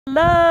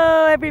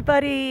Hello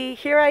everybody,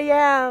 here I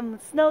am,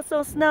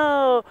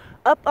 snow,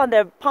 up on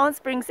the Palm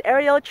Springs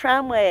aerial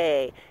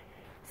tramway,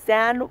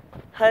 San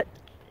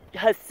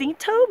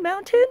Jacinto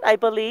Mountain, I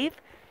believe.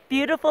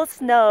 Beautiful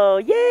snow,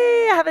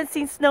 yay! I haven't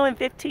seen snow in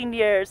 15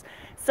 years,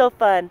 so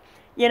fun.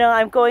 You know,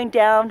 I'm going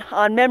down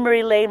on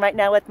memory lane right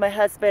now with my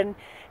husband,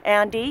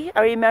 Andy.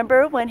 I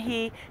remember when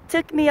he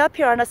took me up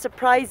here on a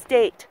surprise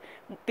date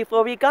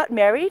before we got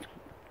married,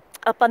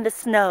 up on the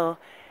snow,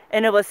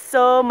 and it was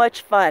so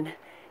much fun.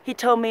 He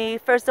told me,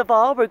 first of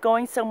all, we're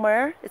going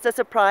somewhere. It's a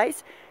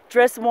surprise.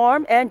 Dress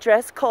warm and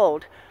dress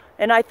cold.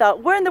 And I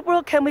thought, where in the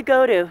world can we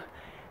go to?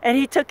 And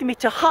he took me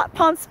to hot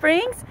Palm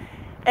Springs.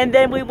 And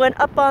then we went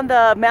up on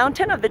the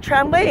mountain of the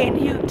tramway and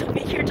he took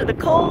me here to the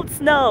cold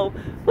snow.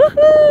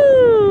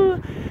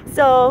 Woohoo!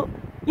 So,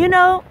 you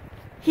know,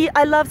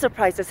 I love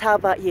surprises. How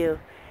about you?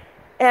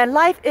 And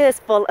life is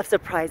full of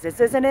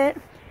surprises, isn't it?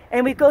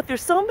 And we go through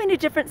so many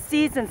different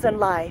seasons in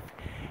life.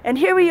 And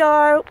here we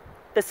are,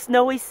 the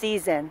snowy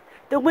season,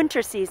 the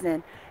winter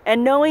season,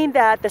 and knowing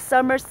that the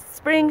summer,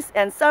 springs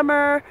and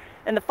summer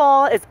and the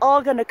fall is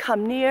all going to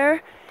come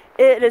near,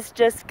 it is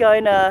just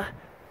going to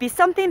be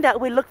something that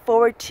we look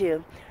forward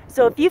to.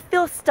 So if you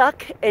feel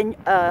stuck in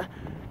a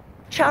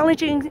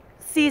challenging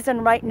season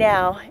right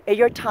now in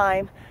your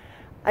time,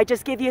 I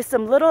just give you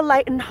some little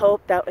light and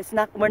hope that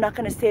we're not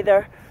going to stay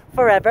there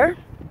forever.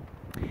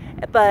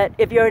 But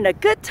if you're in a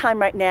good time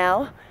right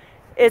now,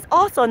 it's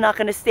also not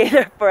going to stay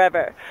there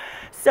forever.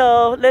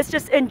 So let's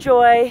just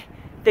enjoy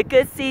the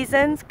good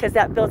seasons, because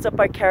that builds up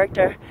our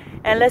character,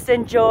 and let's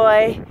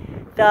enjoy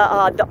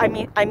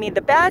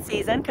the bad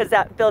season, because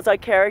that builds our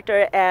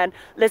character, and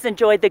let's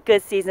enjoy the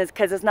good seasons,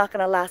 because it's not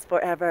going to last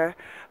forever.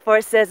 For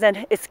it says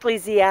in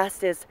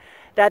Ecclesiastes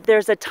that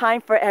there's a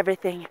time for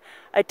everything,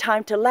 a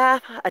time to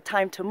laugh, a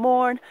time to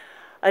mourn,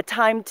 a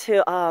time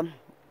to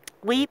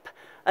weep,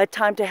 a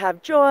time to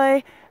have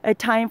joy, a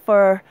time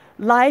for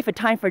life, a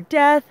time for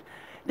death.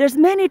 There's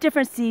many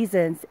different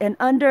seasons, and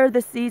under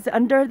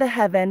the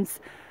heavens,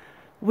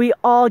 we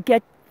all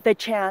get the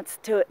chance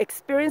to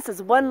experience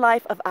this one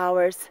life of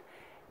ours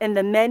in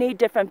the many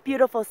different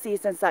beautiful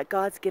seasons that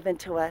God's given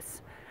to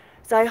us.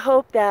 So I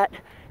hope that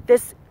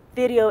this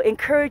video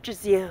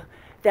encourages you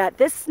that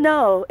this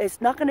snow is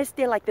not going to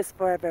stay like this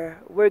forever.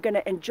 We're going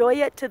to enjoy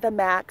it to the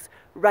max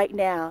right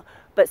now,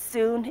 but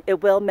soon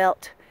it will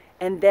melt,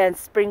 and then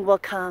spring will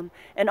come,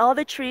 and all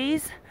the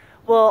trees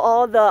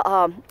will,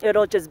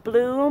 it'll just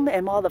bloom,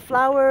 and all the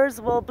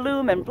flowers will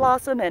bloom and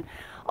blossom and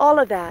all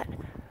of that.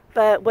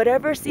 But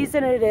whatever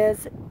season it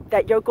is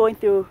that you're going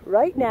through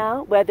right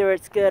now, whether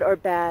it's good or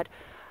bad,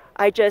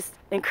 I just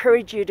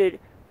encourage you to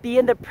be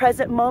in the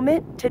present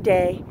moment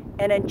today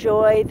and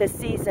enjoy the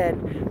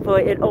season, for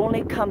it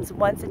only comes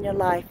once in your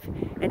life,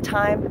 and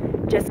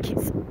time just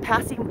keeps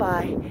passing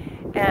by.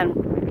 And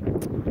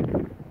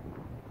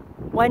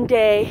one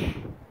day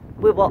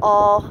we will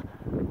all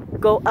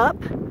go up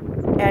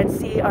and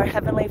see our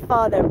Heavenly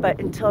Father,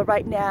 but until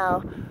right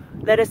now,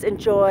 let us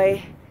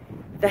enjoy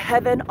the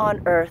heaven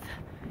on earth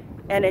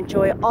and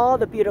enjoy all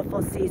the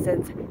beautiful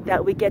seasons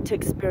that we get to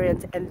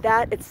experience. And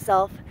that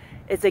itself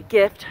is a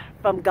gift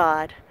from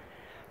God.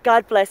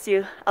 God bless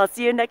you. I'll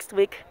see you next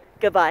week.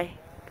 Goodbye.